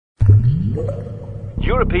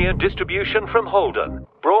European distribution from Holden.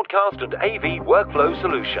 Broadcast and AV workflow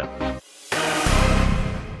solutions.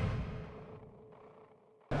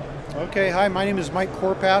 Okay, hi, my name is Mike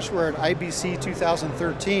Korpash. We're at IBC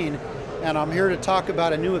 2013, and I'm here to talk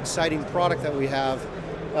about a new exciting product that we have.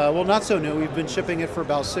 Well, not so new. We've been shipping it for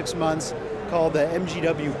about 6 months, called the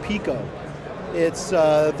MGW Pico. It's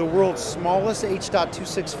the world's smallest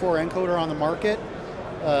H.264 encoder on the market.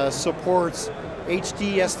 Supports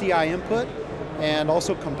HD SDI input and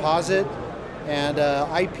also composite and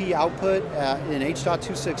IP output in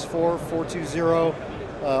H.264, 420.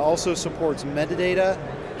 Also supports metadata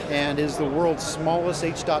and is the world's smallest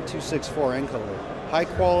H.264 encoder. High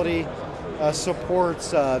quality,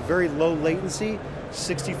 supports very low latency,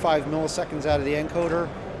 65 milliseconds out of the encoder,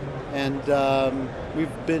 and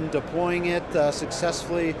we've been deploying it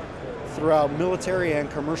successfully throughout military and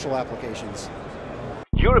commercial applications.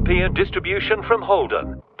 European distribution from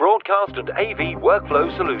Holden. Broadcast and AV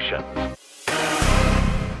workflow solutions.